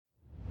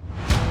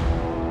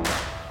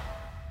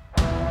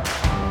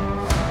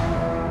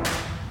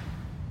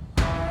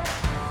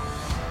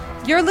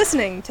You're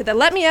listening to the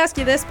Let Me Ask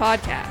You This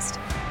podcast,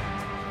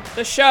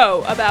 the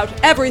show about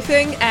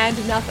everything and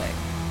nothing.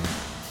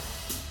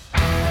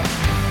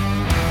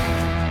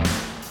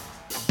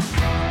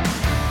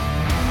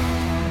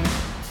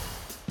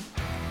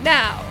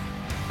 Now,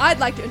 I'd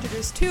like to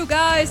introduce two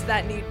guys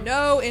that need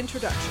no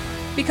introduction,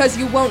 because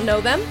you won't know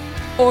them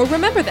or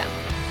remember them.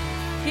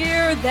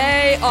 Here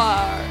they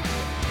are,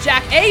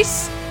 Jack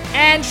Ace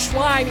and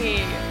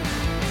Schweiny.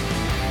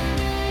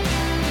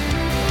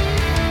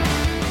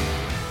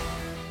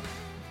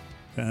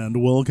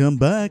 And welcome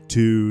back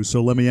to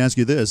So Let Me Ask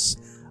You This.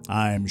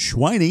 I'm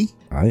Schweiny.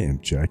 I am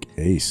Jack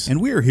Ace. And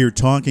we are here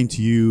talking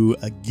to you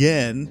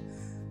again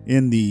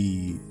in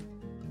the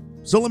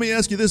So Let Me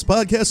Ask You This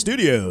podcast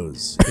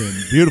studios in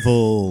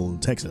beautiful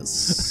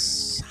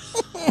Texas.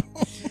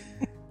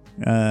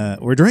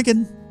 We're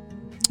drinking,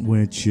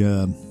 which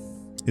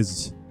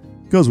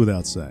goes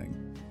without saying.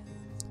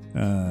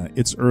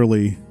 It's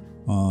early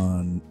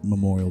on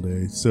Memorial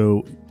Day,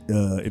 so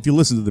if you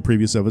listen to the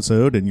previous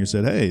episode and you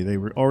said, hey, they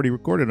were already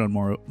recorded on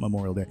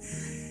Memorial Day,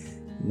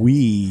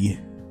 we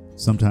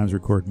sometimes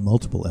record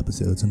multiple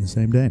episodes on the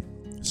same day.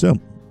 So,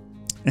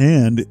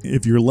 and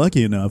if you're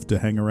lucky enough to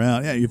hang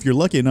around, if you're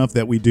lucky enough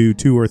that we do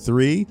 2 or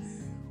 3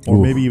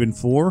 or maybe even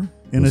 4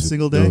 in a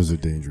single day. Those are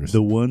dangerous.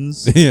 The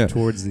ones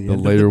towards the end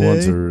of later the day,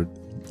 ones are,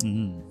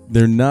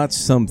 they're not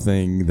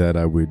something that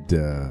I would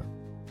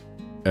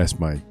ask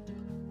my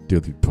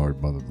dearly departed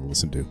mother to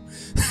listen to.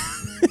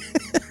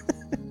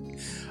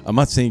 I'm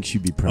not saying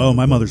she'd be proud. Oh,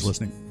 my of mother's those.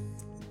 listening.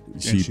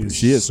 She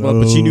is. So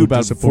Well, but she knew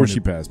about it before she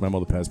disappointed. passed. My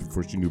mother passed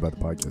before she knew about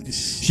the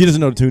podcast. She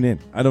doesn't know to tune in.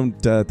 I don't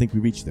think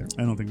we reached there.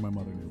 I don't think my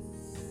mother knew.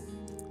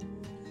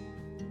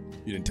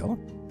 You didn't tell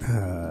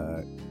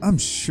her? I'm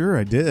sure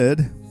I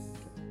did.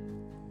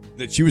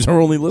 That she was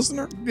our only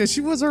listener? Yeah,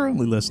 she was our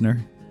only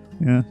listener.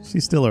 Yeah,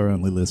 she's still our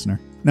only listener.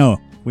 No,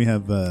 we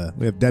have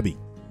Debbie.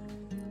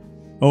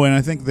 Oh, and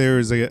I think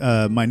there's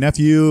my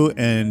nephew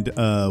and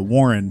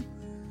Warren.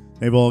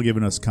 They've all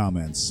given us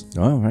comments.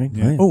 Oh, right.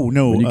 Yeah. Right. Oh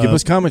no! When you give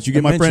us comments, you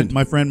get my mentioned.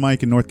 my friend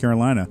Mike in North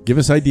Carolina. Give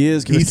us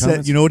ideas. Give He us said,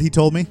 comments. "You know what he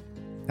told me?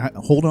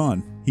 Hold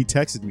on." He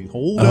texted me.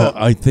 Hold up.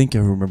 I think I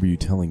remember you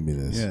telling me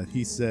this. Yeah,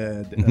 he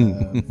said.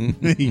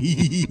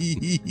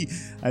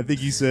 I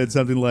think he said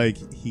something like,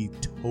 "He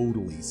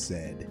totally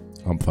said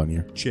I'm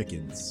funnier.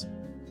 chickens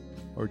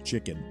or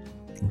chicken."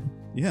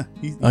 Yeah,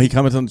 He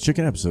commented on the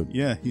chicken episode.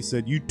 he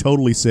said you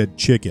totally said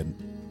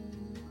chicken.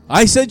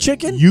 I said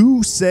chicken?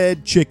 You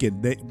said chicken.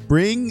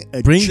 Bring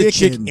Bring the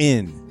chick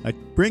in.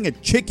 Bring a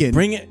chicken.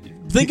 Bring it.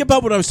 Think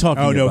about what I was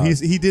talking Oh about. no,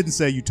 he didn't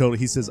say you totally.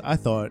 He says I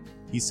thought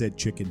he said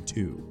chicken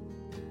too.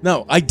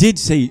 No, I did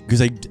say,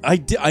 because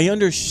I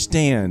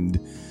understand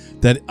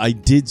that I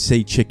did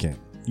say chicken.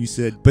 You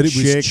said, But it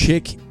was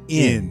chick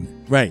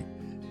in. Right.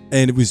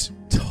 And it was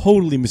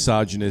totally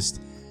misogynist,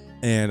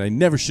 and I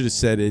never should have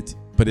said it,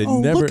 but it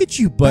never. Look at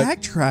you but,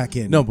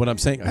 backtracking. No, what I'm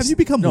saying. Have you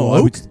become no,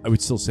 woke? I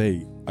would still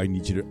say, I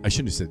need you to. I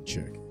shouldn't have said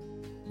chick.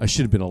 I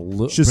should have been a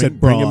little. Should have said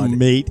bring broad. a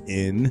mate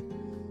in.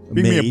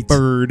 Bring me a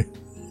bird.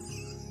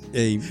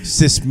 A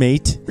cis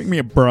mate. Bring me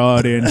a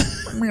broad in.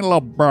 Bring me a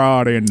little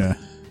broad in.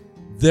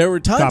 There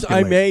were times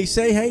I Copulate. may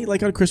say, hey,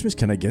 like on Christmas,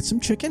 can I get some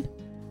chicken?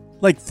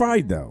 Like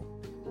fried, though.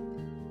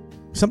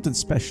 Something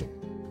special.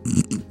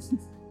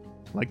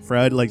 Like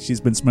fried, like she's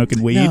been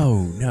smoking weed.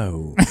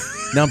 No.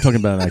 Now I'm talking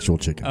about an actual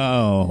chicken.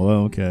 Oh,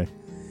 well, okay.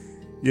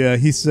 Yeah,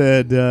 he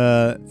said,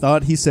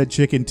 thought he said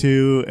chicken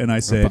too, and I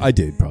said, I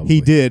did, probably.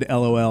 He did,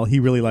 LOL. He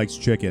really likes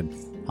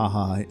chicken.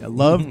 Haha. I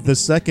loved the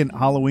second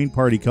Halloween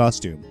party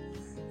costume.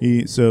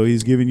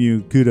 He's giving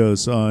you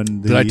kudos on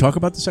the. Did I talk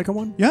about the second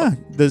one? Yeah,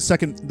 the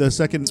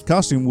second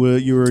costume where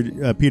you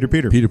were Peter.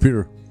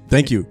 Peter.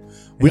 Thank you.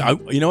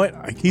 You know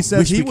what? He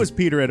says he was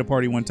Peter at a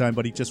party one time,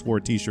 but he just wore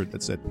a T-shirt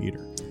that said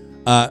Peter.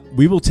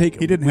 We will take.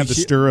 He didn't have the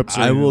stirrups.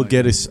 Or I will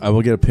anything get I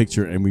will get a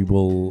picture, and we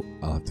will.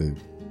 I'll have to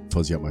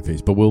fuzzy out my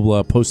face, but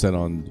we'll post that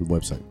on the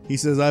website. He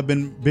says, I've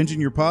been binging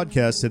your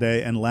podcast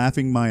today and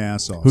laughing my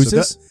ass off. Who's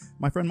this?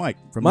 My friend Mike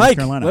from North Mike,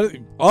 Carolina.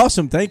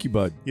 Awesome. Thank you,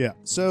 bud. Yeah.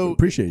 So,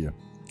 Appreciate you.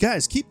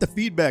 guys, keep the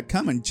feedback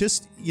coming.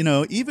 Just,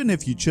 even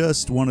if you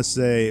just want to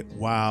say,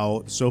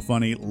 wow, so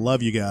funny,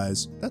 love you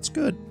guys, that's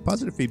good.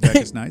 Positive feedback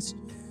is nice.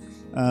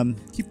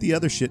 Keep the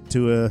other shit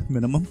to a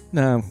minimum.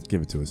 No,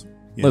 give it to us.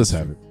 Yeah. Let us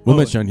have it. We'll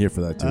mention on here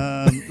for that, too.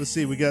 Let's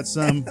see. We got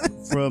some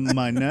from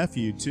my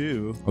nephew,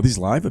 too. Are these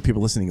live? Are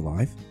people listening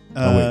live?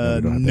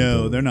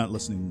 No, they're not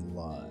listening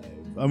live.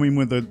 I mean,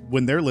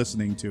 when they're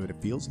listening to it, it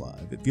feels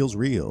live. It feels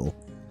real.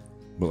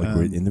 But like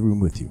we're in the room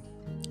with you.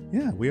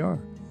 Yeah, we are.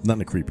 Not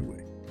in a creepy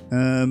way.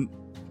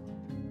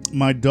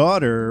 My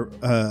daughter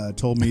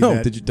told me No,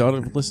 that did your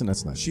daughter listen?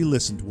 That's nice. she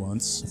listened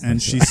once, and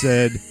she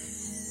said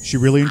she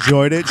really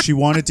enjoyed it. She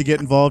wanted to get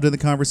involved in the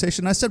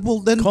conversation. I said,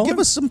 well, then give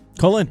us some.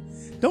 Call in.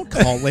 Don't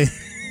call in.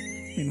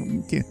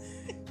 You can't.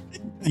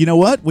 You know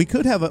what? We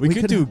could have a. We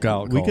could do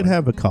We could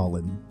have a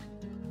call-in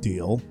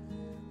deal.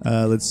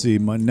 Let's see.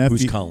 My nephew.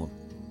 Who's Colin?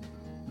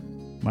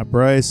 My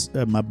Bryce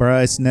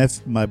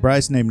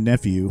named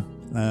nephew.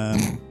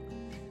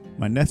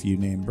 My nephew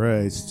named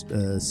Bryce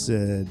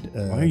said.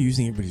 Why are you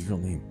using everybody's real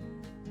name?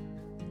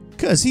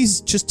 Because he's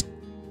just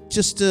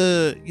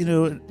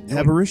an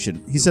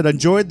aberration. He said,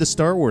 enjoyed the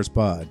Star Wars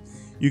pod.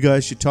 You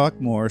guys should talk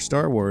more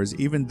Star Wars,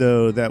 even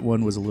though that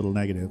one was a little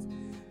negative.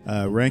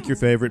 Rank your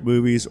favorite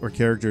movies or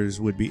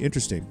characters would be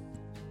interesting.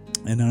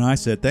 And then I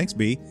said, thanks,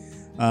 B.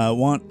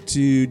 Want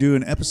to do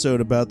an episode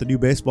about the new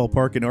baseball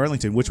park in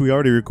Arlington, which we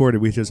already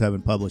recorded. We just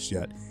haven't published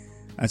yet.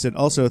 I said,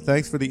 also,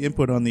 thanks for the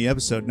input on the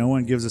episode. No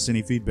one gives us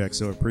any feedback,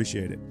 so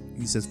appreciate it.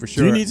 He says, for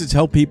sure. Do you need to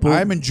tell people?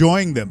 I'm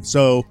enjoying them.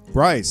 So,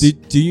 Bryce,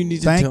 do you need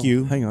to thank tell,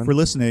 you hang on. for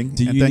listening.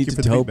 Do and you thank need you to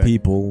for tell the feedback.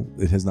 people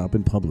it has not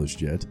been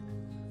published yet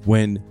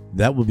when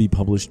that will be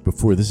published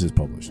before this is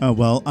published? Oh,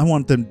 well, I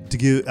want to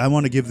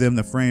give them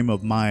the frame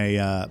of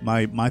my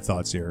my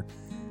thoughts here.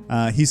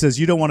 He says,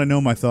 you don't want to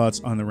know my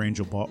thoughts on the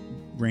Rangers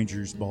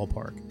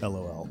ballpark.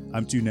 LOL.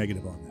 I'm too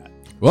negative on that.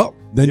 Well,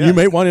 then Yeah. you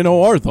may want to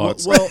know our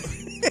thoughts.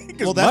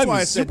 Well, that's mine why I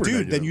was said, super dude,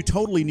 negative. then you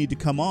totally need to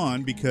come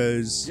on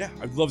because yeah,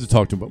 I'd love to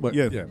talk to him. But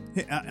yeah.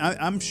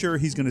 I'm sure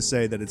he's going to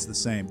say that it's the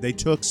same. They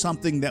took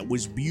something that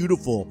was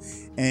beautiful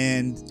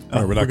and All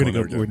right, we're not gonna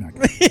going there, We're not.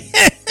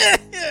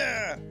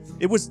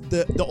 It was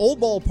the old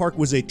ballpark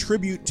was a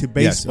tribute to Yes.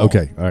 baseball.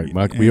 Okay. All right.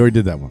 Mark, we already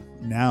did that one.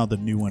 Now the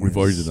new one. We've is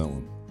already did that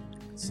one.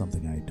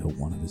 something I don't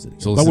want to visit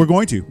again. So but listen, we're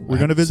going to. We're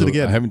going to visit so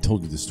again. I haven't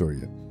told you this story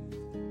yet.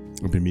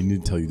 I've been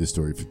meaning to tell you this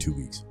story for 2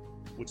 weeks.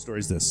 What story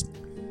is this?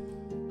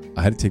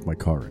 I had to take my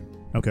car in.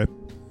 Okay.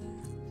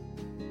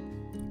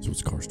 So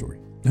it's a car story.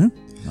 Yeah,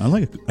 I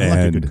like a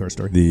good car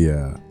story.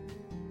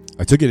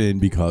 I took it in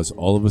because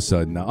all of a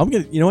sudden, now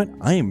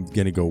I am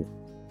gonna go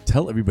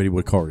tell everybody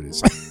what car it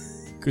is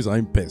because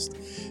I'm pissed.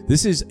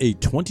 This is a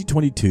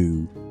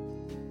 2022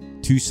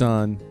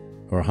 Tucson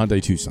or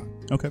Hyundai Tucson,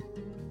 Okay.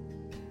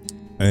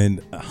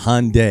 and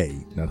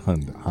Hyundai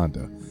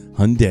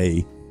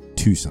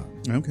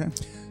Tucson. Okay.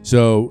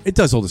 So it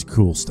does all this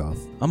cool stuff.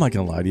 I'm not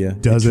gonna lie to you.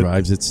 Does it?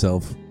 Drives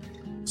itself,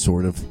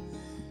 sort of,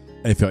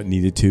 if it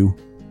needed to.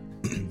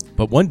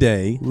 But one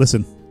day,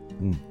 Listen,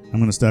 I'm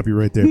going to stop you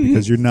right there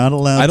because you're not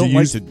allowed I don't to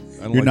like use. to. I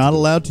don't You're like not to-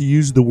 allowed to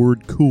use the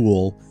word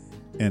 "cool"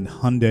 and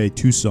Hyundai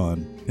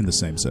Tucson in the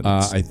same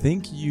sentence. I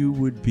think you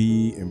would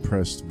be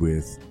impressed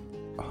with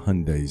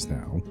Hyundais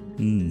now,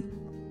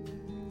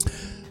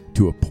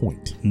 to a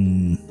point.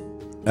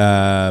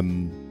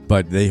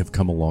 But they have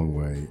come a long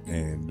way,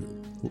 and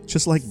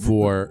Just like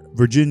for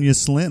Virginia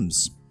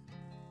Slims.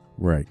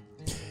 right.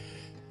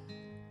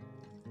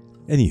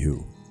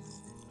 Anywho,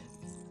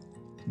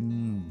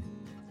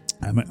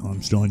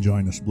 I'm still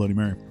enjoying this Bloody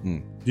Mary.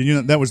 Mm. Did you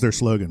know that was their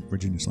slogan,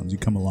 Virginia Slims? You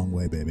come a long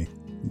way, baby.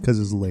 Because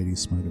it's the ladies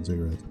smoking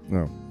cigarettes,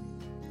 no,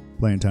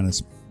 playing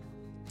tennis.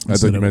 I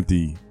thought you meant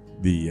the.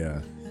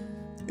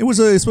 It was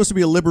supposed to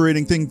be a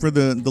liberating thing for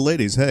the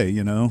ladies. Hey,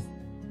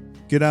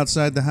 get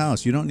outside the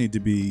house. You don't need to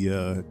be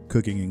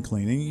cooking and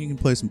cleaning. You can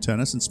play some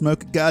tennis and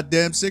smoke a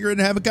goddamn cigarette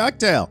and have a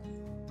cocktail.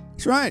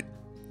 That's right.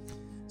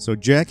 So,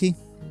 Jackie,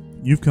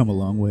 you've come a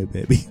long way,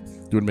 baby.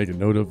 Do you want to make a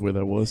note of where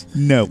that was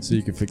No. so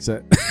you can fix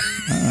that?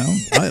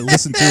 I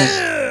listened to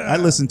him. I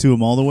listened to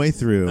him all the way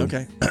through.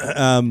 Okay.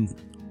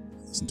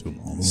 Listened to him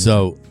all the way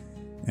So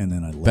and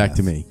then I laughed. back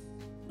to me.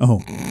 Oh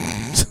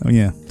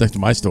yeah. Back to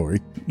my story.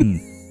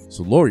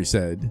 So Lori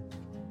said,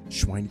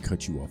 Schwein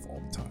cut you off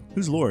all the time.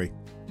 Who's Lori?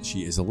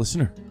 She is a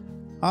listener.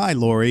 Hi,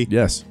 Lori.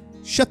 Yes.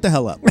 Shut the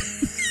hell up.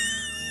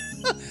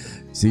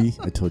 See,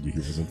 I told you he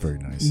wasn't very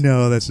nice.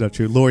 No, that's not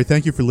true. Lori,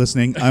 thank you for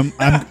listening.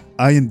 I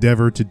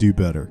endeavor to do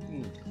better.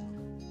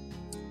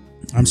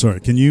 I'm sorry.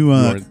 Can you?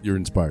 You're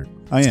inspired.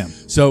 I am.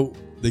 So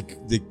the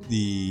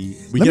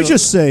Let me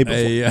just say.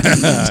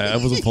 I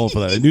wasn't falling for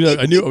that.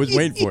 I knew I was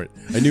waiting for it.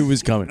 I knew it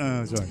was coming.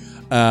 Sorry.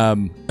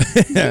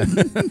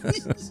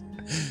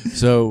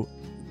 So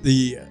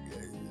we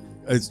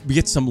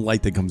get some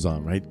light that comes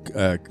on, right?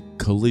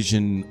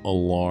 Collision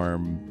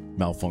alarm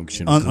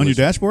malfunction On your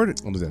collision.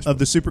 dashboard On the dashboard. of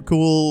the super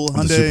cool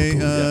On the Hyundai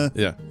super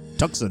cool, yeah.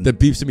 Tucson. That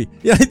beeps at me.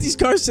 Yeah, these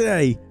cars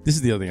today. This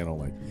is the other thing I don't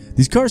like.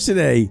 These cars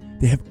today,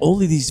 they have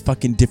all of these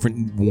fucking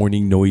different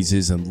warning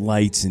noises and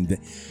lights. And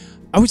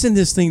I was in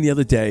this thing the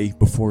other day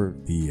before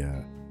the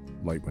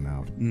light went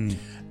out.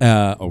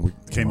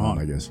 Came on,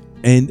 I guess.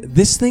 And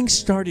this thing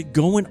started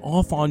going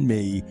off on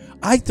me.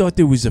 I thought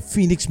there was a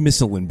Phoenix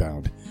missile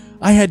inbound.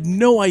 I had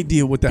no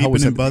idea what the hell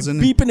was Beeping and happening.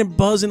 buzzing? Beeping and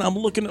buzzing. I'm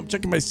looking. I'm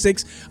checking my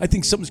 6. I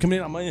think something's coming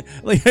in. I'm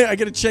like, I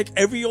got to check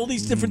all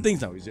these different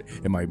things now.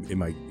 Am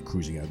I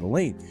cruising out of the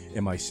lane?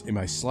 Am I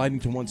sliding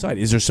to one side?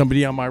 Is there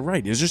somebody on my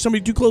right? Is there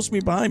somebody too close to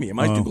me behind me? Am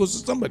I too close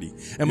to somebody?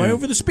 Am I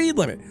over the speed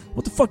limit?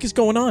 What the fuck is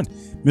going on?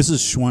 Mrs.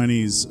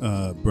 Schweine's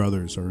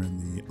brothers are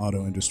in the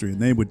auto industry, and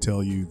they would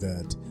tell you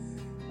that.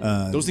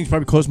 Those things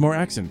probably cause more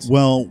accidents.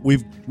 Well,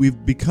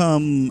 we've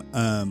become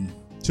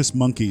just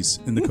monkeys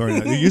in the car. Now.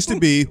 There used to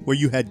be where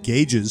you had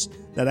gauges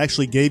that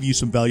actually gave you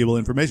some valuable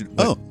information.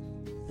 Right. Oh,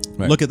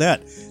 Right. look at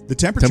that! The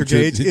temperature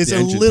gauge the is a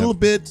engine little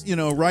bit,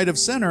 right of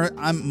center.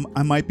 I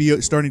might be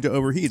starting to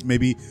overheat.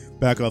 Maybe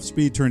back off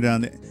speed, turn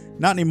down.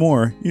 Not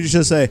anymore. You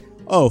just say,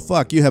 "Oh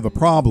fuck, you have a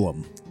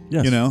problem."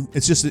 Yes.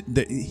 It's just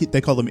they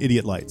call them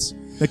idiot lights.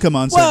 They come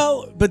on.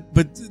 Well, but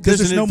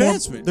there's an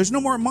advancement. There's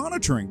no more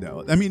monitoring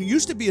though. I mean, it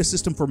used to be a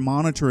system for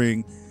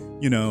monitoring.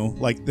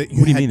 Like that.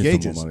 What do you had mean?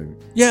 gauges. It's no more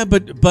monitoring? Yeah,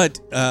 but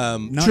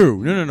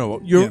true.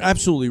 No. You're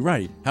absolutely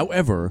right.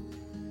 However,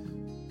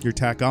 your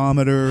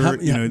tachometer.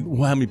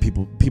 How many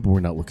people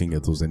were not looking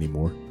at those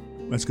anymore?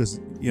 That's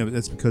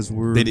because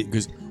we're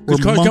because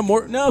cars got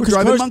more. No, we're because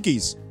driving cars,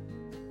 monkeys.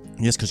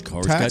 Yes, because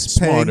cars got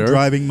Tax-paying smarter.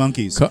 driving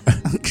monkeys.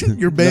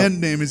 Your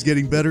band name is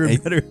getting better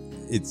and better.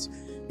 It's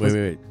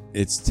wait.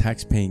 It's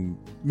tax-paying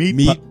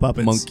Meat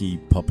puppets. monkey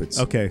puppets.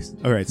 Okay,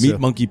 all right. Meat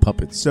monkey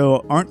puppets.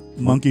 So aren't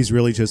monkeys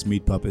really just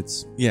meat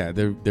puppets? Yeah,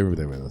 they were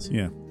there with us.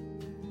 Yeah.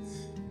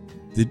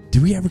 Did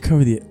we ever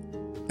cover the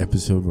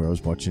episode where I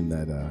was watching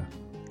that?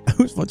 I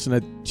was watching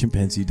that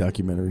chimpanzee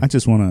documentary. I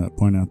just want to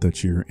point out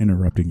that you're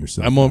interrupting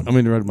yourself. I'm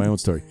interrupting my own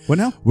story. What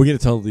now? We're gonna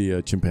tell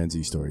the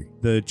chimpanzee story.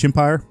 The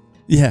Chimpire?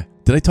 Yeah.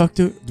 Did we talk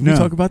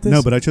about this?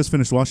 No, but I just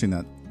finished watching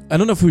that. I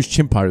don't know if it was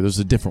Chimpire. There's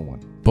a different one,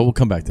 but we'll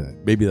come back to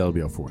that. Maybe that'll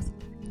be our fourth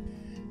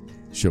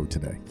show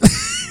today.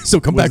 So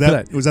come back to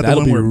that. Was that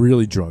That'll the one be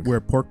really drunk? Where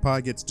Pork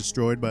Pie gets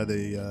destroyed by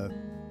the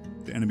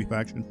enemy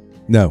faction?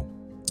 No,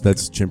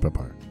 that's Chimp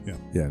Empire. Yeah.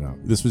 Yeah, no.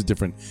 This was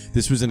different.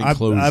 This was an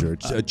enclosure,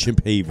 a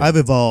chimp haven. I've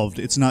evolved.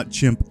 It's not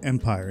Chimp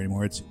Empire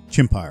anymore. It's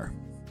Chimpire.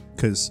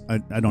 Because I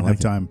don't have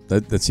time.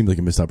 That seemed like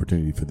a missed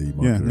opportunity for the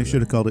marketer. Yeah, they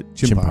should have called it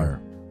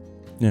Chimpire.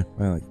 Yeah,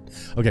 I like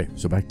it. Okay,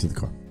 so back to the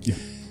car. Yeah.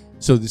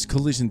 So this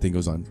collision thing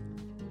goes on.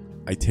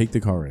 I take the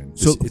car in.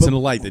 It's in a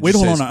light that wait,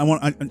 just hold says,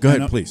 on. Go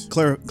ahead, please.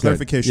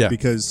 Clarification, Yeah.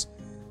 because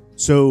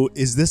so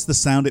is this the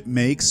sound it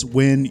makes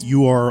when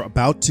you are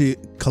about to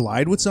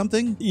collide with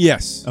something?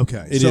 Yes.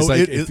 Okay. It so is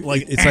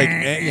like it's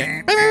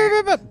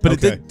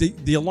but Okay.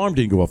 the alarm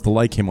didn't go off. The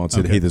light came on and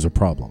said, Okay. "Hey, there's a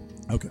problem."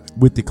 Okay.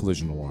 With the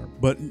collision alarm.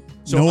 But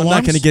So no I'm alarms?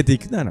 not going to get the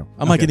I'm not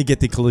Okay. going to get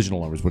the collision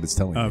alarm is what it's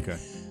telling me. Okay.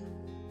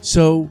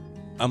 So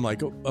I'm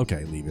like, oh,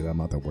 okay, leave it. I'm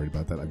not that worried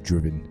about that. I've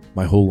driven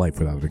my whole life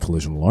without a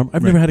collision alarm.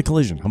 I've never had a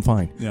collision. I'm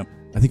fine. Yeah.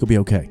 I think I'll be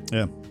okay.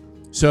 Yeah.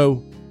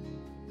 So,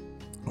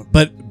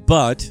 but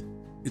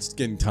it's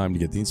getting time to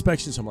get the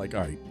inspection. So I'm like,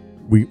 all right,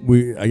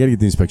 I got to get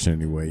the inspection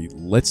anyway.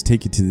 Let's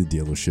take it to the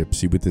dealership,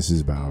 see what this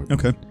is about.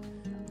 Okay.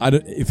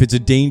 If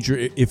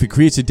it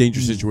creates a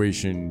dangerous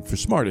situation for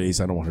Smart Ace,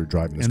 I don't want her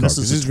driving this And car.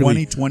 this is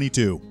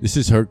 2022. This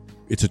is her.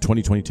 It's a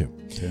 2022.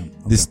 Damn. Okay.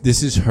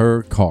 This is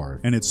her car,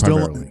 and it's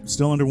primarily.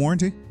 still under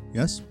warranty.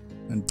 Yes.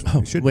 And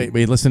Oh, it should wait,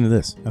 be. listen to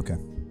this. Okay.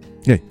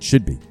 Yeah, it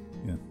should be.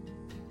 Yeah.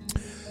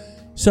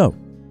 So,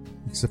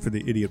 Except for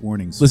the idiot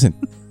warnings. listen.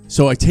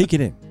 So I take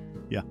it in.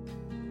 Yeah.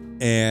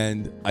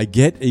 And I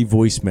get a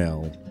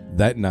voicemail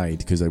that night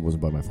because I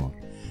wasn't by my phone.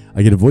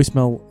 I get a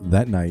voicemail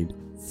that night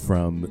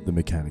from the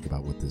mechanic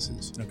about what this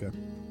is. Okay.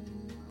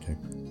 Okay.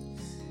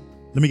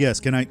 Let me guess.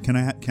 Can I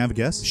have a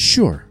guess?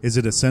 Sure. Is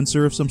it a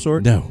sensor of some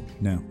sort? No.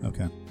 No.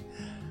 Okay.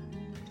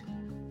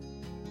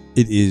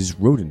 It is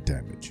rodent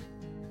damage.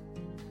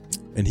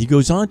 And he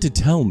goes on to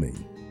tell me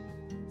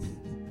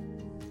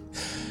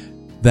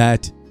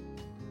that,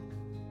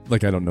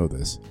 like, I don't know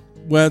this.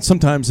 Well,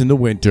 sometimes in the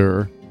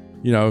winter,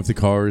 if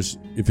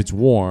it's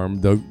warm,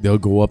 they'll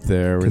go up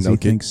there and they'll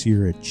thinks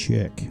you're a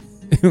chick.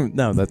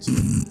 No, that's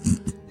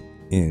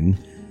in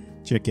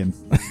Chicken.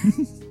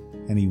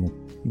 And he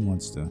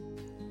wants to.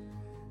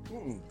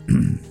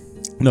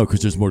 No,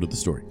 because there's more to the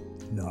story.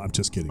 No, I'm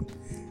just kidding.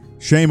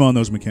 Shame on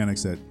those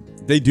mechanics that.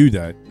 They do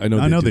that. I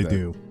know they that.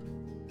 do.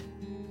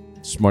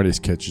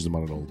 Smartest catches them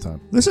on it all the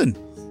time. Listen,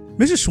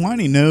 Mrs.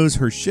 Schweiney knows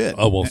her shit.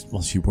 Oh,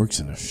 well, she works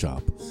in a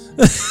shop.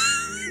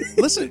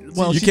 Listen,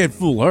 well, you can't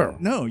fool her.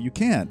 No, you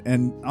can't.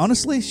 And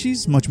honestly,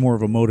 she's much more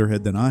of a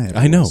motorhead than I am.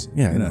 I know.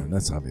 Yeah, I know.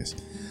 That's obvious.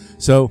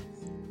 So,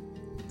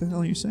 what the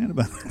hell are you saying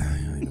about it?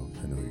 I know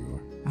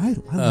you are. I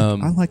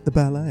like the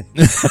ballet.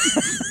 I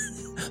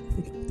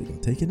think I'll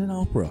take in an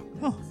opera.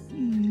 Oh.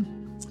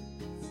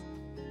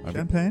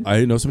 Champagne?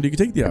 I know somebody who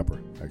could take the opera,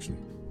 actually.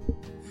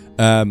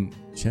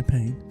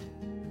 Champagne.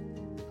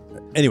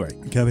 Anyway.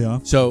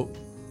 Caviar. So,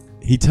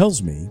 he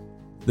tells me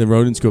the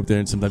rodents go up there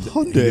and sometimes...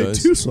 Hyundai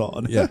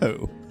Tucson. Yeah.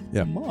 Oh,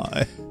 yeah.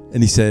 My.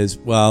 And he says,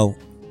 well,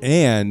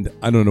 and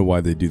I don't know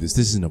why they do this.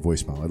 This isn't a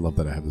voicemail. I love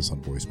that I have this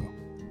on voicemail.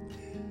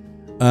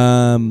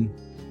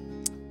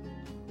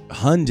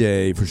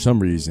 Hyundai, for some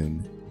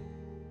reason,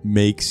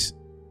 makes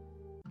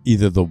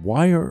either the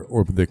wire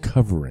or the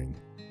covering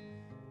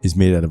is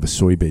made out of a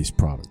soy-based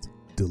product.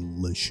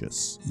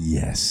 Delicious.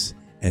 Yes,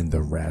 and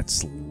the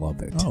rats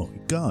love it. Oh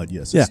God,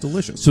 yes, Yeah. it's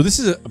delicious. So this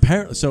is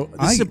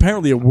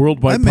apparently a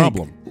worldwide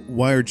problem.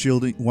 Wire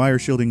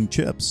shielding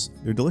chips.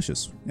 They're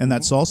delicious, and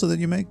that salsa that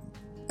you make,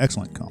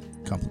 excellent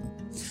compliment.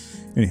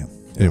 Anyhow,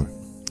 Anyway,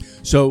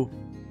 so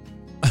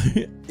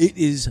it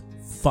is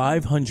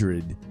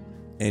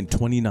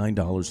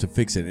 $529 to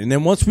fix it, and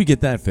then once we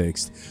get that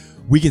fixed,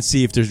 we can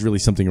see if there's really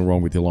something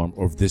wrong with the alarm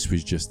or if this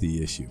was just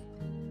the issue.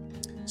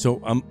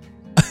 So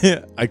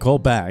I call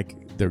back.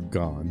 They're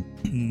gone.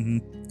 Mm-hmm.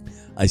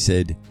 I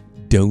said,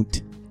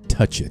 "Don't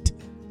touch it."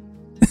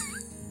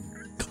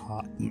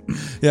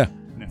 Yeah,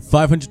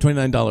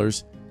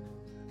 $529.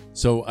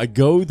 So I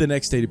go the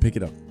next day to pick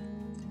it up.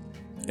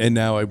 And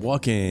now I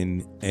walk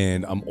in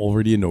and I'm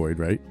already annoyed,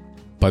 right?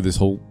 By this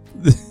whole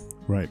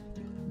Right.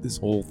 this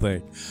whole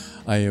thing.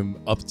 I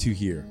am up to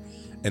here.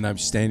 And I'm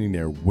standing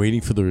there waiting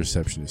for the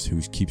receptionist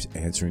who keeps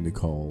answering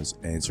calls.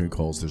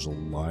 There's a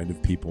line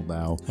of people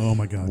now Oh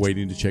my God.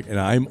 waiting to check. And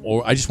I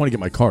just want to get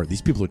my car.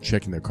 These people are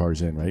checking their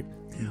cars in, right?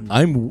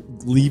 I'm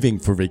leaving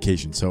for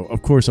vacation. So,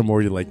 of course, I'm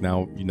already like,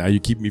 now you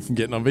keep me from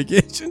getting on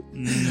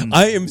vacation.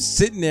 I am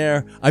sitting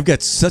there. I've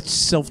got such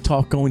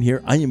self-talk going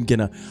here. I am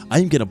gonna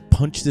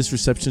punch this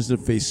receptionist in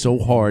the face so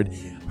hard,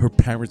 her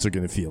parents are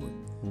going to feel it.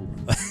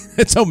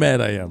 That's how mad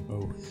I am.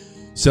 Oh.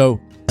 So,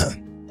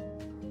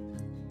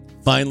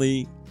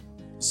 finally,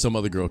 some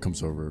other girl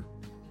comes over.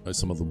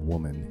 Some other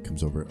woman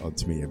comes over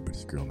to me.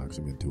 Everybody's a girl now because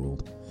I'm getting too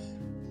old.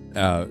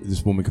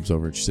 This woman comes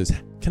over and she says,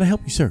 "Can I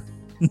help you, sir?"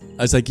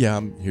 I was like, "Yeah,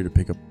 I'm here to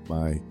pick up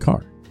my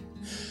car."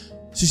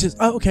 She says,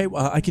 "Oh, okay,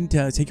 well, I can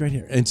take you right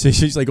here." And so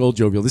she's like all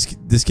jovial.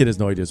 This kid has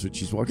no idea what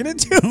she's walking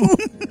into.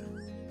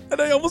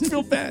 And I almost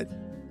feel bad.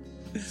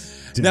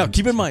 Now,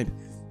 keep in mind.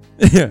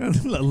 I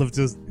love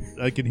just.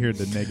 I can hear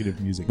the negative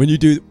music. When you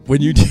do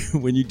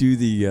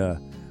the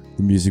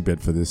music bed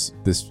for this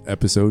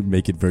episode,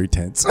 make it very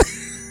tense.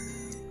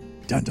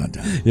 Dun, dun,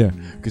 dun. Yeah,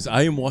 because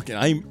I am walking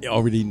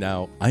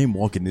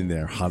in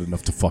there hot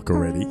enough to fuck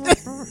already.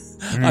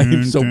 I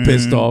am so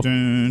pissed off.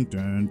 Dun,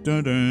 dun,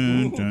 dun,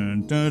 dun,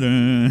 dun, dun,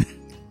 dun.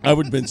 I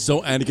would have been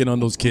so Anakin on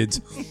those kids,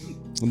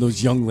 on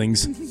those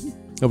younglings.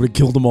 I would have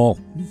killed them all.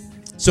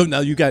 So now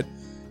you've got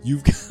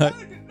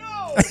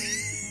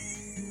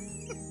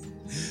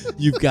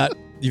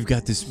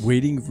this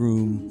waiting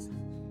room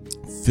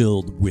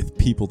filled with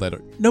people that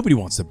nobody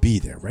wants to be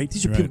there, right?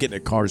 These are people getting their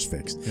cars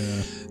fixed.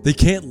 Yeah. They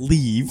can't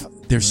leave.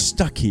 They're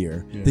stuck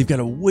here. Yeah. They've got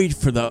to wait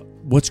for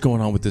what's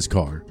going on with this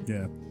car.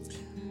 Yeah.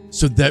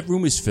 So that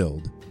room is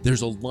filled.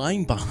 There's a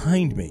line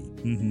behind me,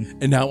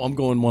 and now I'm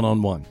going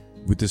one-on-one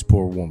with this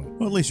poor woman.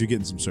 Well, at least you're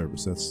getting some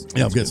service. That's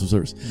I'm getting some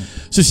service. Yeah.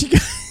 So she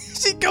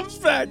comes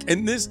back,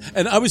 and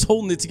I was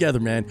holding it together,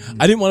 man.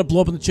 I didn't want to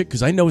blow up on the chick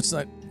because I know it's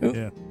not.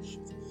 Yeah.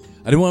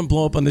 I didn't want to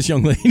blow up on this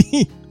young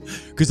lady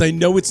because I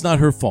know it's not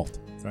her fault.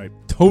 Right.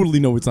 Totally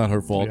know it's not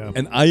her fault, Yeah.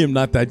 and I am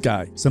not that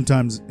guy.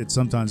 Sometimes it's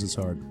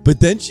hard. But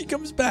then she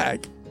comes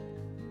back,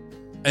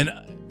 and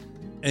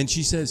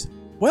she says,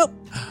 "Well,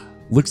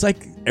 looks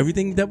like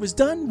everything that was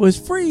done was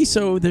free,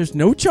 so there's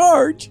no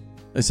charge."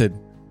 I said,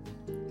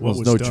 "Well,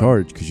 there's no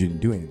charge because you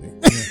didn't do anything."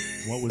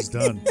 Yeah. What was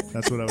done?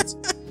 That's what I was.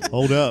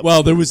 Hold up.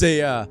 Well, there was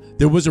a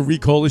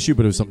recall issue,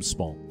 but it was something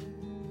small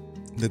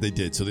that they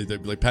did. So they're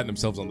like patting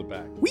themselves on the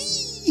back.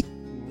 Whee!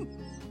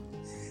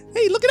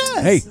 Hey, look at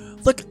us. Hey,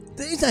 look,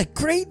 isn't that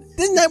great?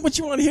 Isn't that what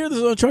you want to hear?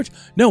 There's no charge.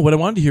 No, what I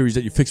wanted to hear is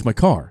that you fixed my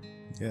car.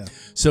 Yeah.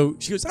 So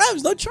she goes,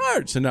 there's no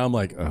charge. So now I'm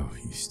like, oh,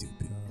 you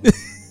stupid.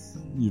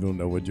 You don't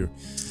know what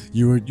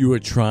you are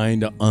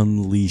trying to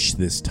unleash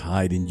this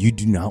tide, and you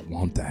do not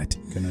want that.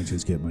 Can I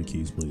just get my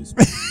keys, please?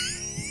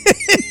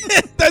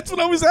 That's what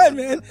I was at,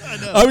 man.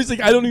 I was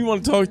like, I don't even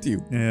want to talk to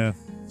you. Yeah.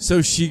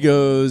 So she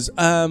goes,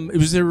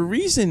 was there a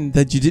reason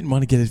that you didn't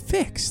want to get it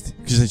fixed?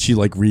 Because then she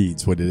like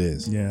reads what it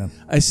is. Yeah.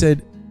 I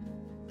said,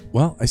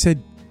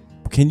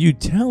 can you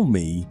tell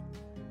me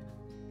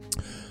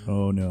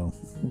Oh no.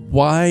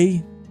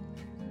 why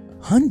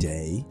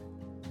Hyundai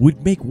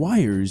would make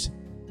wires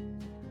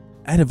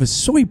out of a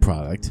soy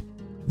product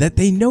that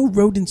they know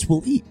rodents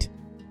will eat?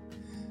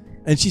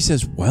 And she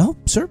says, well,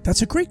 sir,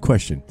 that's a great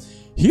question.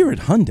 Here at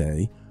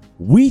Hyundai,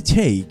 we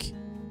take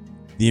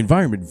the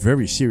environment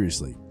very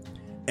seriously.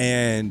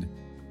 And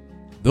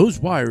those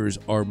wires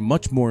are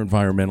much more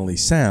environmentally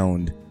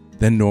sound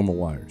than normal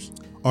wires.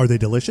 Are they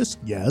delicious?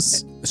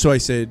 Yes. So I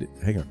said,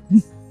 hang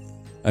on.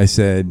 I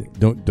said,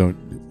 don't.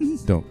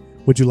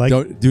 Would you like?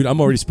 Don't, dude, I'm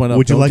already spun up.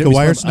 Would you Don't like get a me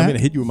wire spun up. I'm snack? going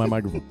to hit you with my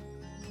microphone.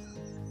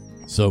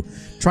 So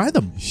Try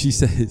them. she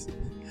says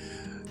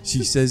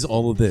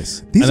all of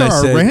this. These And are I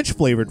our said, ranch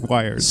flavored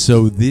wires.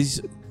 So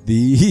these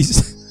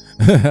these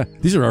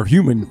are our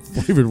human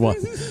flavored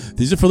ones.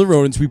 These are for the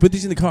rodents. We put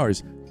these in the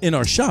cars. In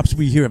our shops,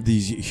 we here have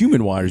these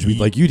human wires we'd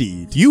like you to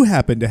eat. Do you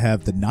happen to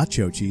have the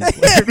nacho cheese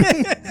flavor?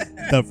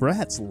 The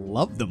rats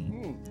love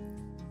them.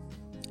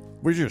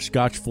 Where's your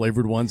Scotch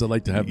flavored ones? I'd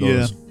like to have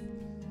those. Yeah.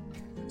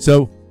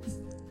 So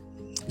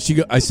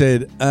I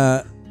said,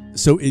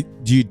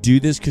 do you do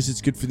this because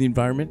it's good for the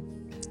environment?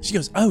 She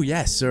goes, oh,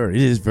 yes, sir.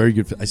 It is very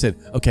good. I said,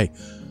 okay,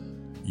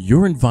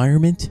 your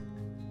environment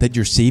that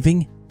you're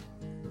saving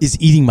is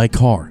eating my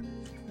car.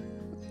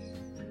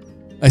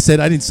 I said,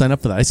 I didn't sign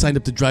up for that. I signed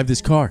up to drive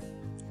this car.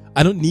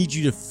 I don't need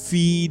you to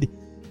feed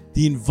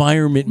the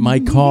environment my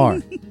car.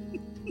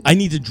 I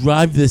need to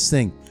drive this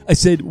thing. I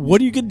said,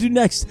 what are you going to do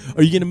next?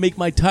 Are you going to make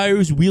my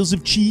tires wheels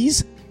of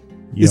cheese?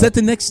 Yeah. Is that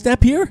the next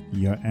step here?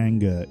 Your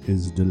anger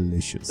is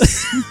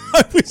delicious.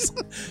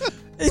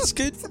 It's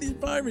good for the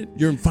environment.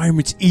 Your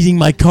environment's eating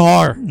my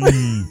car.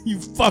 You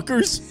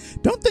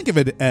fuckers. Don't think of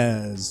it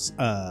as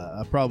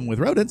a problem with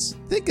rodents.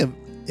 Think of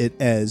it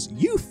as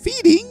you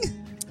feeding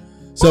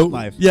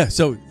wildlife. Yeah,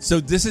 so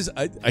this is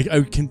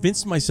I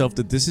convinced myself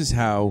that this is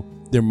how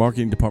their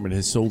marketing department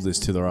has sold this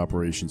to their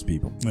operations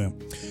people. Yeah.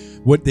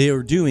 What they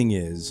are doing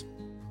is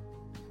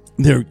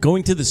they're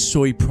going to the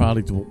soy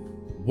product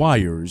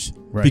wires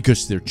Right.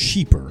 because they're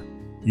cheaper.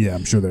 Yeah,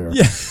 I'm sure they are.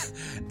 Yeah,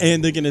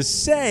 and they're gonna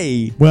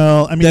say,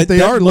 Well, I mean, That- if they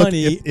that are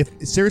money- if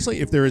seriously,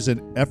 if there is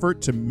an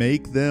effort to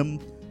make them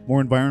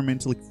more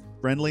environmentally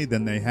friendly,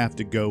 then they have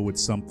to go with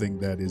something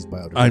that is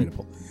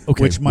biodegradable.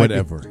 okay, which might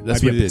whatever. Be,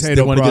 That's might what be it a is. They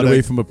potato want to get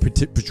away product, from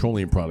a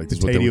petroleum product. Is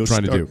what they potato were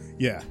trying to star- do.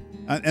 Yeah,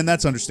 and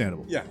that's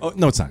understandable. Yeah. Oh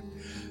no, it's not.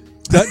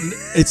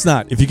 It's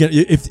not. If you get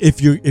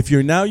if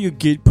you're now you're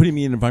putting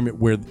me in an environment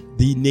where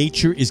the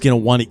nature is going to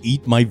want to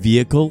eat my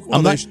vehicle.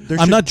 Well,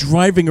 I'm not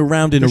driving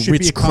around in a There should be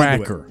Ritz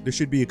conduit. cracker. There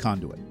should be a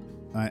conduit.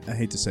 I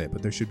hate to say it,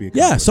 but there should be a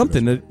conduit. Yeah, for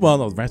something those. that. Well,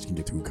 no, the rats can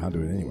get to a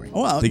conduit anyway.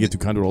 Oh, well, they get to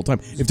conduit all the time.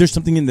 If there's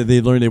something in there they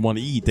learn they want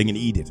to eat, they can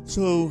eat it.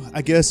 So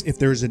I guess if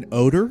there's an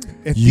odor,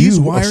 if You these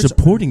are wires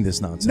supporting this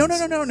nonsense.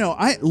 No.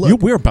 I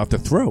look. We're about to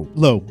throw.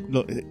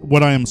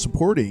 What I am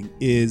supporting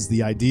is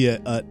the idea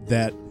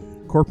that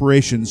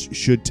corporations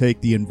should take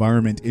the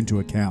environment into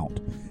account.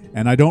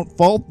 And I don't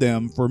fault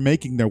them for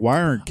making their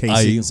wire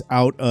casings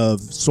out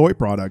of soy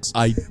products.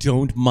 I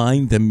don't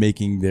mind them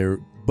making their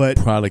But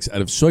products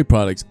out of soy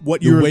products.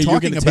 what The you're way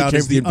talking gonna take about care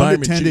is of the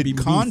environment should unintended be me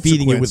consequence.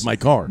 feeding it with my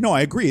car. No,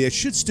 I agree. It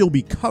should still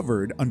be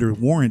covered under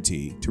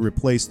warranty to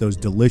replace those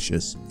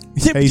delicious,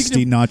 Yeah, but you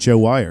tasty can- nacho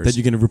wires. that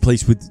you're going to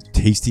replace with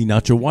tasty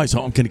nacho wires. So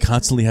I'm going to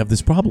constantly have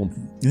this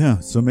problem. Yeah,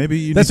 so maybe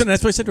you That's need-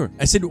 what I said to her.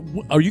 I said,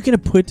 "Are you going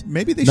to put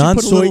maybe they should put a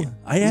non-soy?" little,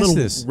 I asked little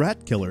this.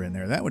 rat killer in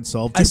there. That would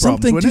solve two I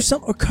something problems, do wouldn't it?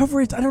 something or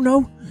cover it. I don't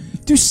know.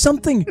 Do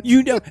something.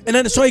 You know. And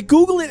then so I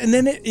Google it, and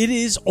then it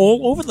is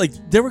all over. Like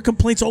there were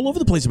complaints all over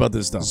the place about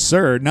this stuff.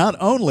 Sir, not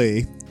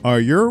only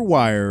are your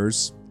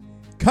wires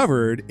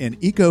covered in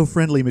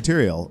eco-friendly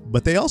material,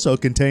 but they also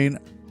contain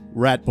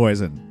rat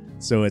poison.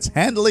 So it's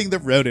handling the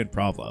rodent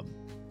problem.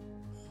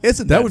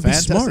 Isn't that would be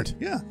fantastic? smart.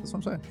 Yeah, that's what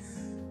I'm saying.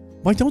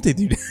 Why don't they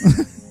do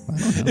that?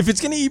 If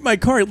it's going to eat my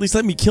car, at least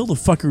let me kill the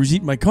fucker who's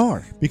eating my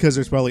car. Because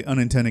there's probably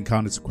unintended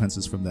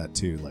consequences from that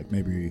too, like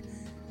maybe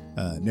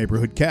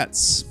neighborhood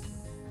cats,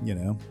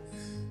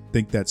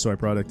 think that soy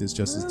product is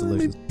just as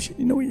delicious. Maybe,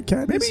 you know what your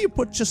cat Maybe is? you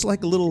put just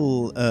like a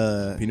little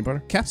Peanut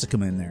butter?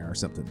 capsicum in there or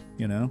something,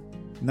 Isn't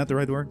that the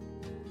right word?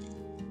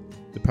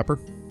 The pepper?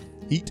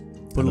 Heat?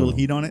 Put a little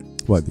heat on it?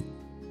 What?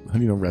 How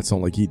do you know rats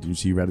don't like heat? Did you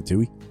see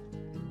Ratatouille?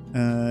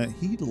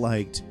 He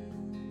liked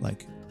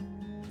like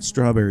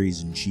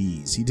strawberries and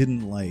cheese. He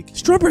didn't like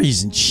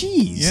Strawberries and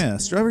cheese? yeah,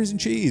 strawberries and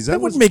cheese. That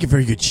wouldn't make a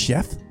very good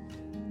chef.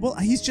 Well,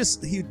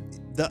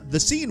 the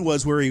scene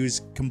was where he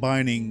was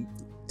combining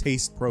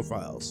taste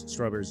profiles,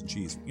 strawberries and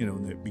cheese.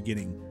 In the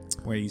beginning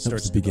where he That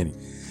starts was the to go.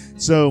 beginning.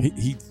 So,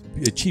 He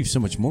achieved so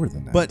much more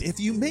than that. but if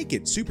you make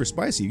it super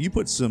spicy, if you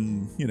put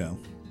some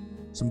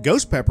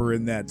ghost pepper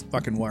in that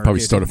fucking wire. probably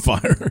cage, start a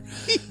fire.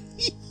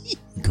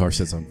 The car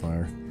sets on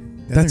fire.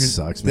 then they're That gonna-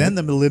 sucks, man.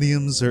 Then the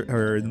millennials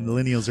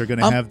are going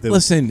to have the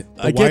listen.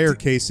 I get wire the-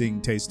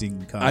 casing tasting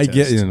contest. I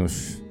get.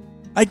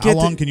 I get.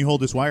 How long can you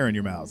hold this wire in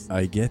your mouth?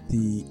 I get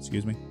the.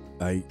 Excuse me.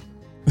 I.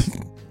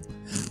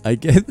 I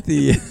get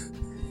the.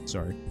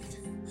 Sorry.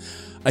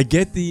 I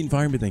get the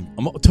environment thing.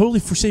 I'm totally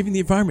for saving the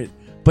environment,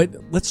 but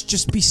let's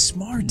just be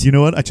smart. You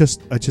know what? I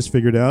just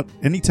figured out.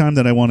 Anytime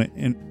that I want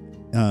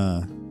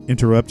to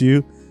interrupt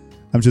you,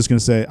 I'm just going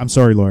to say, "I'm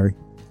sorry, Laurie.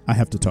 I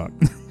have to talk."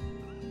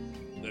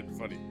 That's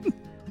funny.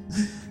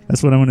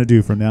 That's what I'm going to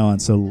do from now on.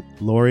 So,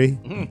 Laurie,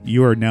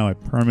 you are now a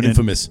permanent,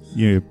 Infamous.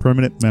 You're a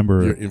permanent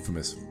member. You're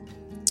infamous,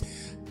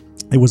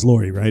 It was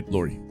Laurie, right?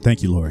 Lori.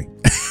 Thank you, Laurie.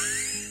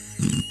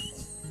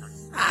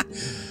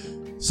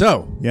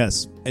 So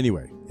Yes,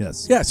 anyway,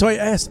 yes. yeah. So I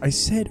asked. I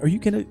said, "Are you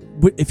gonna?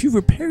 If you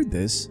repaired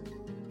this,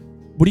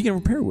 what are you gonna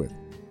repair it with?"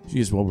 She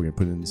goes, "Well, we're gonna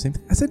put it in the same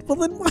thing." I said, "Well,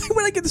 then why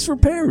would I get this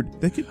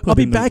repaired? They could put I'll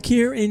be in the back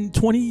here in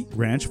 20."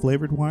 ranch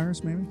flavored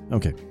wires, maybe.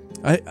 Okay.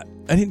 I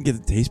didn't get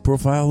the taste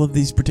profile of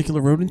these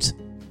particular rodents.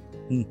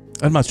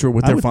 I'm not sure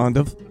what I they're would- fond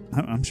of.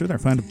 I'm sure they're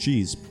fond of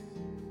cheese.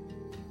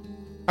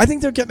 I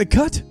think they're getting a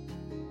cut.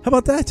 How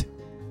about that?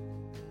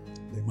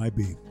 They might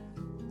be.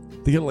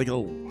 They get like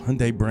little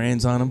Hyundai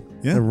brands on them.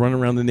 Yeah. They're running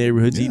around the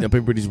neighborhoods Yeah. eating up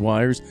everybody's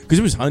wires. Because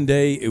it was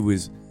Hyundai, it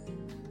was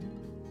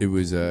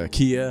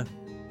Kia,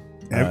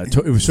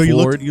 it was So Ford. you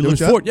looked- you There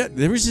was looked up? Ford. Yeah,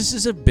 this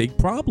is a big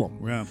problem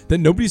Yeah. that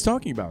nobody's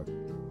talking about.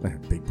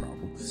 Big problem.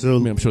 So I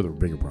mean, I'm sure there were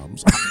bigger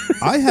problems.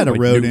 I had a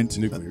Like rodent.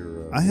 nuclear.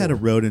 I had a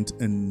rodent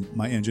in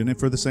my engine, and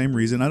for the same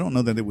reason. I don't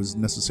know that it was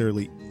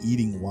necessarily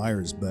eating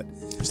wires, but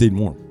Stayed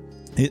warm.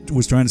 it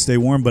was trying to stay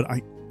warm. But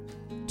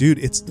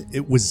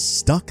it was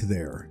stuck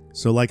there.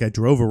 So like I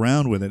drove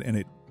around with it, and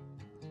it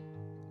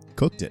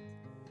cooked it.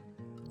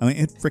 I mean,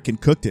 it freaking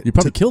cooked it. You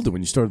probably killed it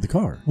when you started the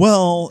car.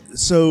 Well,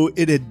 so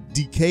it had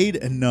decayed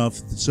enough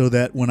so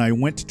that when I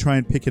went to try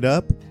and pick it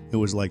up, it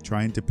was like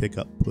trying to pick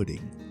up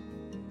pudding.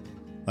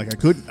 Like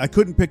I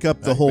couldn't pick up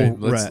the whole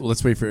Wait, rat.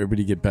 let's wait for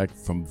everybody to get back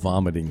from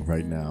vomiting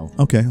right now.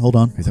 Okay, hold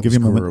on. I'll That give was you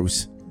a moment.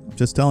 gross. I'm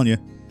just telling you,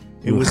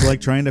 it was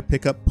like trying to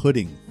pick up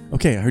pudding.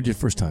 Okay, I heard you the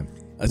first time.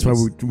 That's why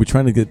we're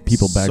trying to get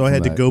people back. So I from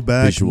had to that go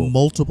back visual.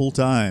 multiple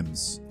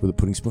times. With a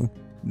pudding spoon.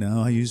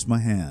 No, I used my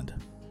hand.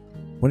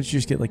 Why don't you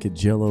just get like a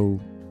Jello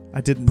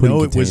I didn't pudding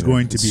know it was container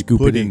going to and be scoop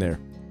pudding it in there?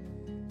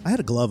 I had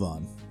a glove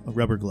on. a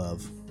rubber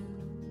glove,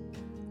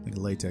 like a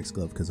latex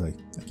glove, because I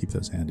keep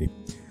those handy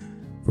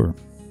for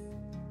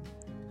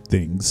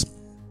things.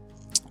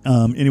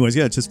 Anyways,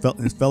 yeah,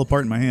 it fell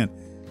apart in my hand.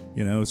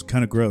 You know, it was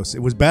kind of gross. It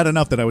was bad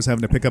enough that I was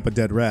having to pick up a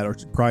dead rat or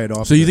pry it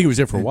off. So you think it was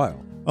there for a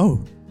while?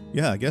 Oh,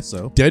 yeah, I guess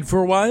so. Dead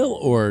for a while,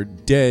 or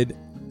dead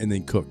and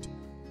then cooked?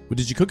 Well,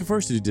 did you cook it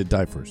first, or did it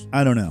die first?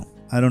 I don't know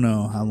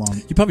how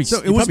long. You probably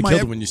So killed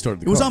it when you started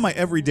the car. It was on my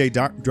everyday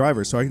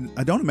driver, so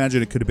I don't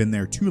imagine it could have been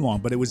there too long,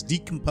 but it was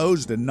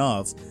decomposed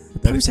enough.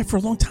 That was there for a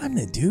long time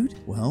then, dude.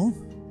 Well,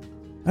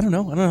 I don't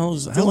know.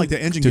 I feel like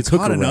the engine gets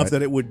hot enough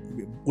that it would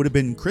have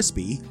been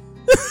crispy.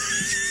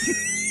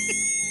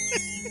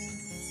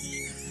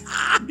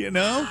 You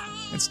know?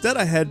 Instead,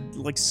 I had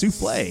like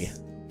souffle.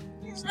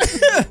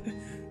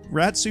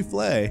 Rat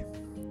souffle.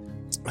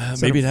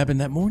 Maybe it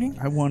happened that morning?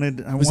 I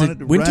wanted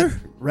it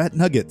winter? Rat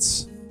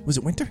nuggets. Was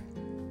it winter?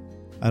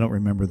 I don't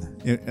remember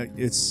that.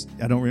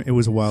 It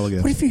was a while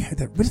ago. What if you had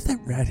that? What if that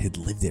rat had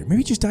lived there? Maybe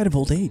he just died of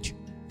old age.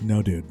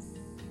 No, dude.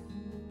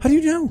 How do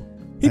you know?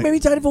 He maybe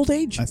died of old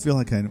age. I feel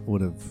like I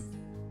would have.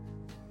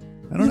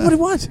 I don't know.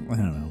 What? I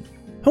don't know.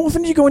 How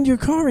often do you go into your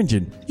car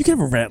engine? You can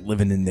have a rat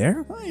living in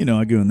there. Well, you know,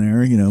 I go in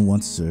there,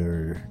 once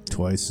or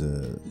twice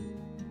a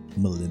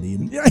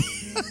millennium. Yeah.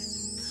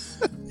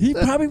 He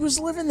probably was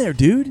living there,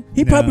 dude.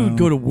 He probably would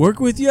go to work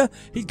with you.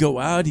 He'd go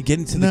out. He'd get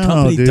into the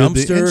company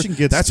dumpster. The engine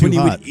gets That's too when he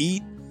hot. would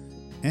eat.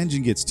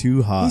 Engine gets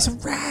too hot. He's a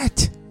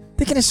rat.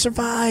 They're gonna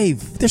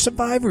survive. They're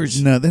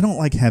survivors. No, they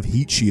don't have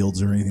heat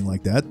shields or anything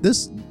like that.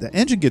 The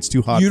engine gets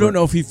too hot. You don't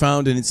know if he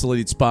found an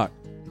insulated spot.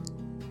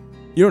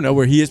 You don't know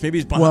where he is. Maybe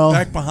he's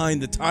back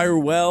behind the tire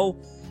well.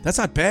 That's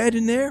not bad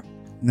in there.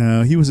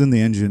 No, he was in the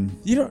engine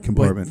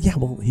compartment.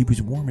 He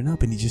was warming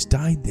up and he just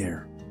died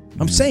there.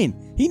 I'm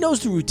saying he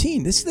knows the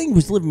routine. This thing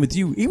was living with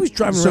you. He was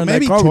driving around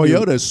that car. So maybe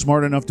Toyota's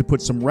smart enough to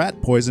put some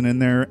rat poison in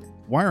their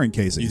wiring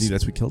casings. You think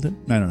that's what killed him?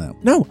 I don't know.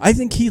 No, I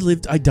think he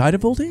lived. I died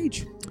of old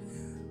age.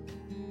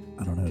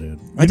 I don't know, dude.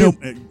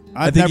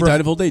 I think he died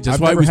of old age. That's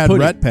I've why never he was had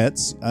putting. rat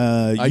pets.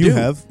 I You do.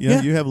 have.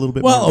 Yeah, you have a little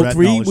bit more Well, rat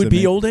 03 knowledge would than be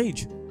me. old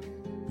age.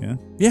 Yeah.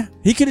 Yeah,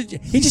 he could.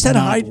 He just had to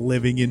hide.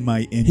 Living in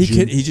my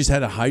engine. He just had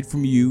to hide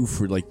from you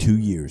for like 2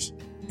 years,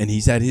 and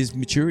he's at his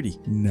maturity.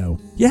 No.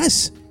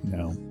 Yes.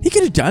 No. He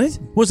could have done it.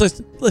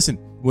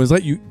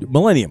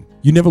 Millennium.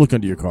 You never look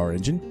under your car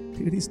engine.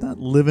 Dude, he's not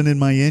living in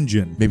my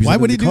engine. Maybe. Why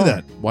would he do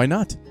that? Why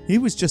not? He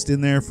was just in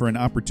there for an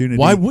opportunity.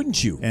 Why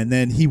wouldn't you? And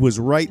then he was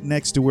right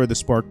next to where the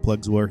spark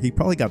plugs were. He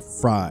probably got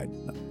fried.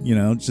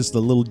 Just a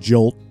little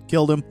jolt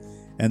killed him,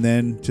 and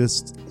then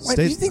just Why,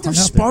 stayed. do you think there's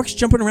sparks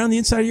jumping around the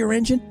inside of your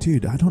engine?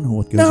 Dude, I don't know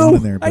what goes on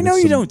in there. But I know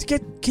you don't.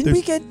 Can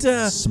we get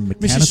some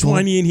Mrs.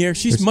 Swiney in here?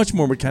 She's much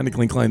more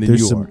mechanically inclined than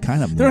there's you some are.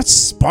 kind of There are not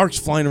sparks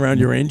flying around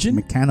your engine.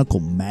 mechanical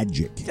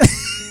magic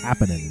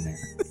happening in there.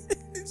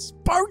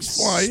 Sparks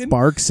flying.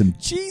 Sparks and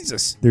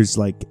Jesus. there's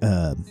like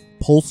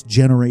pulse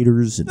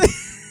generators and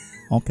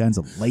all kinds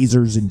of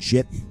lasers and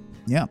shit.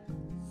 Yeah.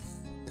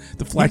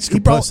 The flux He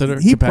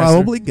capacitor.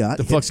 probably got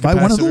the flux hit by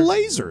one of the capacitor.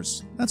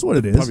 lasers. That's what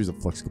it is. Probably the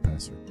flux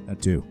capacitor.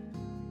 That too.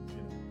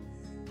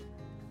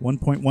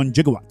 1.1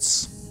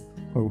 gigawatts.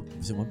 Or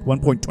Is it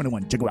 1.21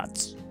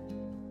 gigawatts.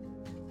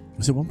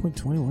 Was it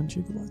 1.21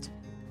 gigawatts?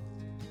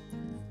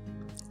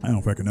 I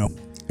don't fucking know.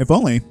 If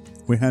only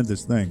we had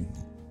this thing.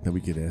 That we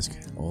could ask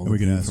all We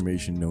the could ask.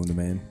 information known to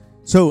man.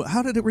 So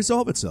how did it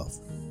resolve itself?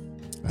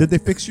 Did they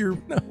fix your...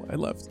 No, I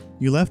left.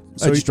 You left?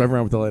 I So just drive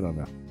around with the light on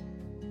now.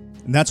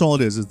 and that's all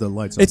it is the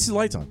lights on. It's the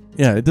lights on.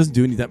 Yeah, it doesn't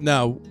do anything.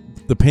 Now,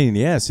 the pain in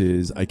the ass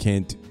is I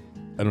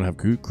don't have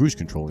cruise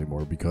control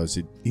anymore because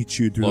it He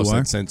chewed through lost the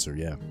wire? that sensor.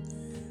 Yeah.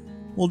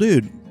 Well,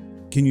 dude,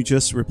 can you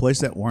just replace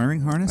that wiring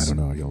harness? I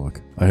don't know. I gotta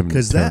look. I haven't.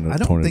 Because I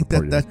don't think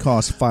that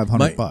costs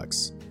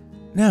 $500.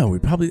 No,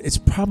 it's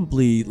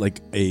probably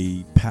like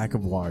a pack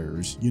of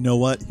wires, You know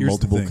what? Here's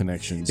multiple the thing.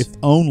 connections. If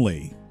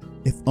only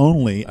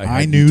I I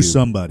had knew YouTube.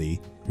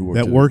 somebody who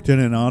that worked in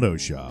an auto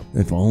shop.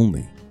 If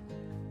only.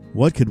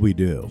 What could we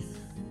do?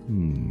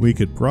 Hmm. We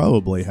could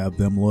probably have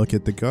them look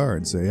at the car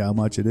and say how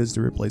much it is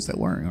to replace that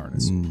wiring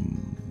harness.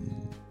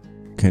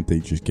 Can't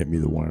they just get me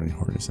the wiring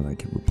harness and I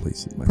can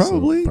replace it myself?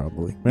 Probably.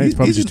 Probably. Man, it's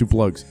probably just two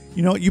plugs.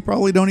 You know what? You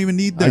probably don't even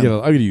need them. I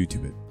gotta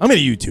YouTube it. I'm gonna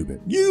YouTube it.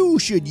 You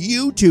should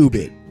YouTube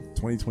it.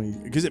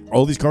 2020, because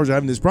all these cars are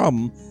having this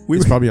problem.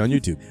 It's probably on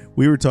YouTube.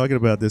 We were talking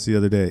about this the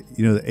other day.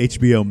 You know, the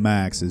HBO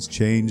Max has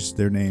changed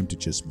their name to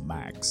just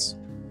Max.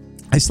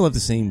 I still have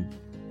the same.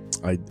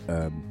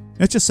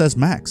 It just says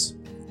Max.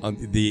 On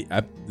the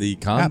app, the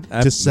App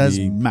just says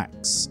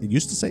Max. It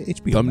used to say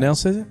HBO. thumbnail Max.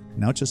 says it.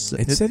 Now it just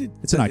It said it.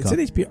 It's an icon.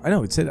 It said HBO. I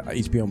know it said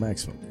HBO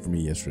Max for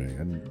me yesterday,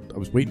 and I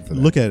was waiting for that.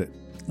 Look at it.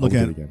 Look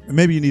I'll at look it at it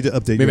Maybe you need to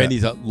update. Maybe your I app.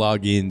 need to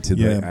log into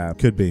the app.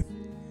 Could be.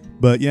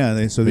 But yeah,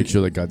 Make sure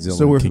that Godzilla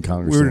So and King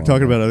Kong are we still were on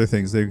talking there. about other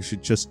things. They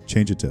should just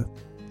change it to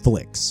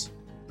Flix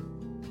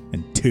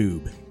and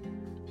Tube.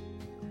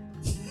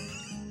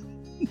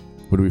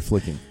 What are we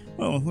flicking?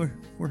 Oh,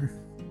 we're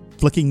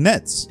flicking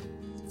nets.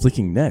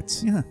 Flicking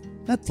nets. Yeah,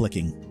 net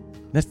flicking.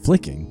 Net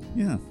flicking.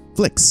 Yeah,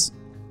 Flix.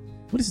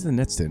 What does the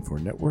net stand for?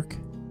 Network.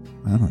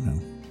 I don't know.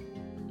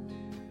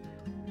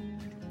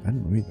 I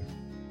don't know either.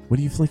 What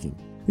are you flicking?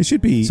 It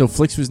should be. So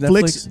Flix was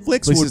Netflix?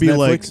 Flix Flix would is be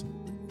Netflix?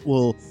 like,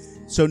 well,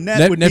 so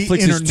net would Netflix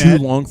be internet. is too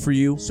long for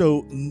you?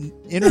 So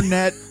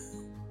internet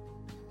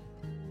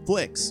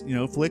flicks. You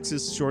know, flicks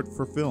is short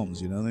for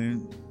films. You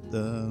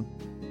know,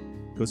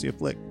 go see a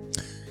flick.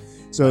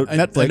 So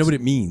Netflix. I know what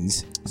it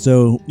means.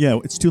 So yeah,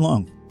 it's too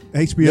long.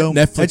 HBO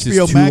Netflix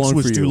HBO is too Max long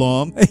was for too you.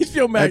 long.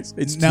 HBO Max,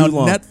 it's now too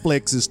long.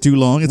 Netflix is too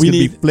long. It's We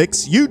going to be need-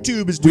 Flix.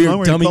 YouTube is too We're long.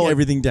 We're gonna dumbing call it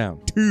everything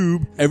down.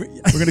 Tube. We're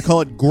We're going to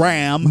call it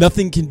Gram.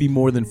 Nothing can be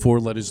more than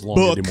 4 letters long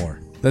Book. anymore.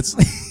 That's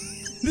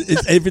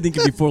everything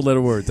can be 4-letter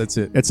words. That's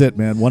it. That's it,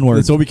 man. One word.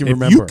 That's all we can If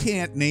remember. you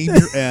can't name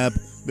your app,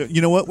 you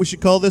know what we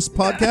should call this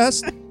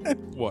podcast?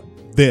 What?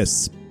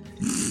 This.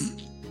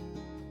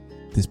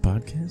 This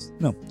podcast?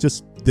 No,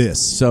 just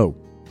this. So.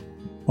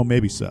 Oh,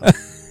 maybe so.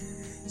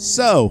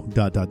 So, ...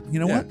 You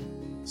know what?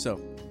 So.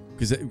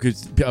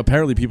 Because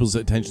apparently people's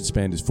attention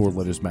span is 4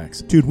 letters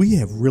max. Dude, we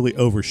have really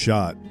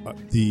overshot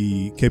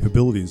the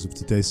capabilities of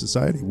today's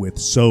society with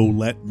So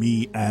Let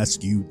Me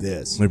Ask You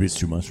This. Maybe it's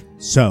too much.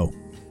 So.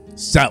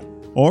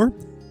 Or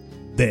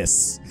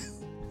this.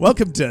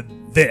 Welcome to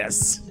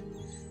this.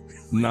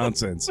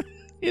 Nonsense.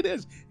 It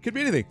is. Could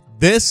be anything.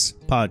 This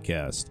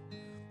podcast.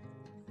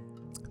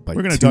 By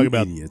We're going to two talk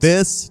about idiots.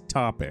 this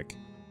topic.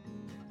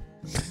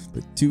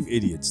 But 2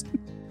 idiots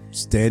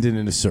standing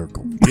in a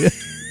circle.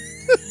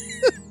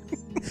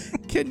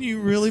 Can you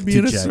really be Two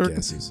in a circle?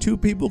 jackasses. 2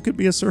 people could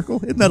be a circle?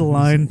 Isn't that a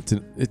line?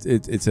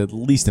 It's at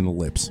least an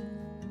ellipse.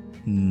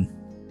 I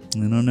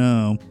don't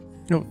know.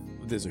 No,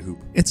 there's a hoop.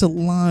 It's a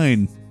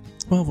line.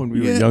 Well, when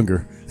we Yeah. were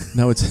younger,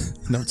 now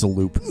it's a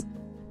loop.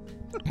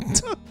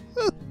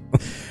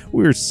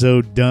 We're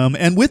so dumb.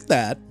 And with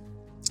that,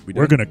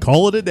 we're going to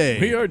call it a day.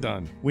 We are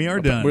done. We are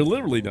done. We're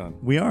literally done.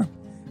 We are.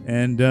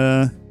 And,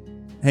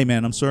 hey,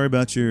 man, I'm sorry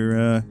about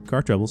your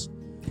car troubles.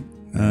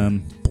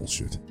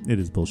 Bullshit. It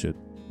is bullshit.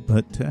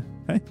 But,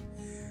 hey,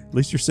 at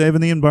least you're saving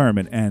the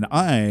environment. And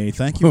I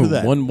thank you for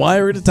that. One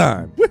wire at a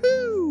time.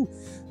 Woohoo!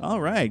 All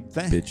right.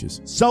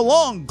 Bitches. So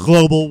long,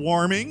 global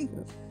warming.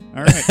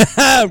 All right.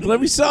 I'm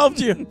glad we solved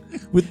you.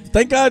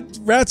 Thank God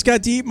rats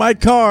got to eat my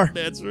car.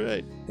 That's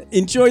right.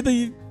 Enjoy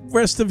the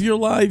rest of your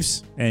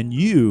lives. And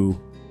you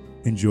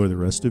enjoy the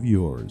rest of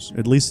yours,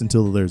 at least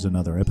until there's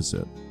another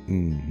episode.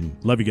 Mm-hmm.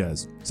 Love you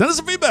guys. Send us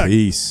some feedback.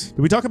 Peace.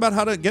 Did we talk about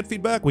how to get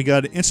feedback? We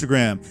got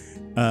Instagram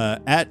at Was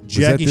that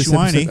Jackie this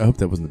Schweine. episode? I hope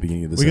that wasn't the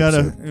beginning of this We got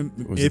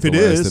episode. Was if it it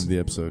the last is of the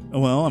episode.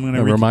 well, I'm going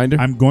to A reminder?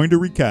 I'm going to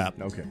recap.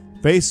 Okay.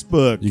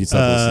 Facebook. You can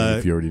stop listening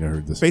if you already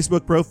heard this.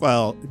 Facebook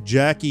profile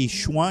Jackie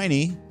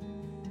Schweine.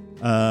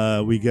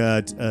 We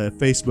got a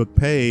Facebook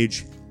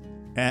page.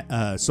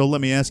 So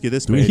let me ask you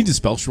this. Do we page. need to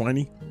spell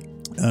Schweine?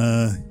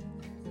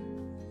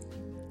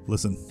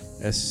 Listen.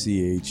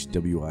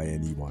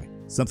 SCHWINEY.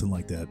 Something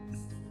like that.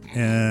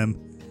 And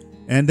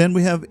then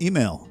we have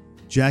email,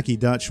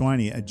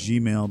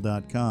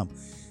 jackie.schweine@gmail.com.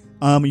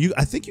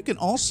 I think you can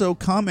also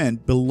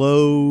comment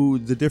below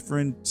the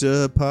different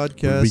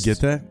podcasts. Would we get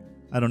that?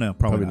 I don't know.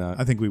 Probably Probably not. not.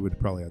 I think we would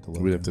probably have to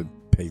look. We'd have to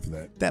pay for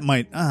that. That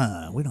might.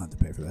 We don't have to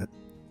pay for that.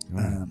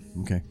 All right.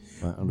 Okay.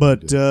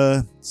 But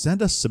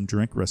send us some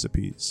drink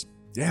recipes.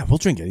 yeah, we'll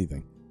drink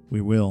anything. We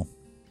will.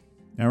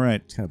 All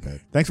right. It's kind of bad.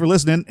 Thanks for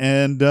listening,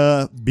 and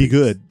be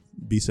good.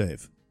 Be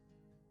safe.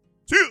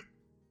 See you.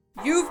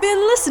 You've been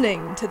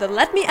listening to the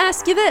Let Me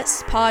Ask You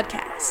This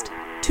podcast.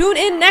 Tune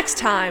in next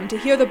time to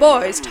hear the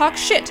boys talk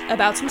shit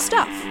about some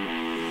stuff.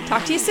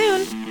 Talk to you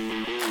soon.